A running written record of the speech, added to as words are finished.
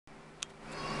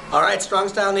All right, Strong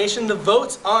Style Nation, the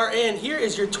votes are in. Here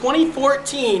is your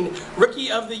 2014 Rookie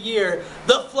of the Year,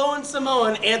 the Flowin'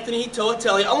 Samoan, Anthony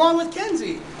Toatelli, along with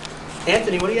Kenzie.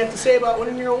 Anthony, what do you have to say about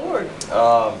winning your award?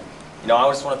 You know, I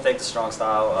just want to thank the Strong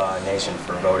Style Nation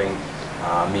for voting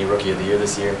me Rookie of the Year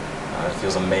this year. It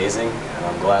feels amazing, and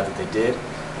I'm glad that they did.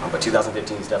 But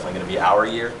 2015 is definitely going to be our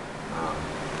year.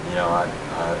 You know,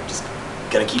 I'm just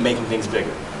going to keep making things bigger.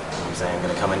 You know what I'm saying? I'm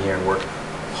going to come in here and work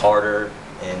harder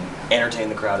and entertain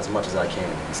the crowd as much as I can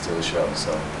and steal the show.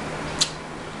 So,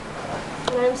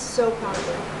 and I'm so proud of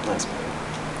you. thanks,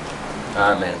 man.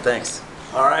 All right, man. Thanks.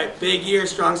 All right, big year,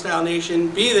 Strong Style Nation.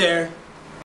 Be there.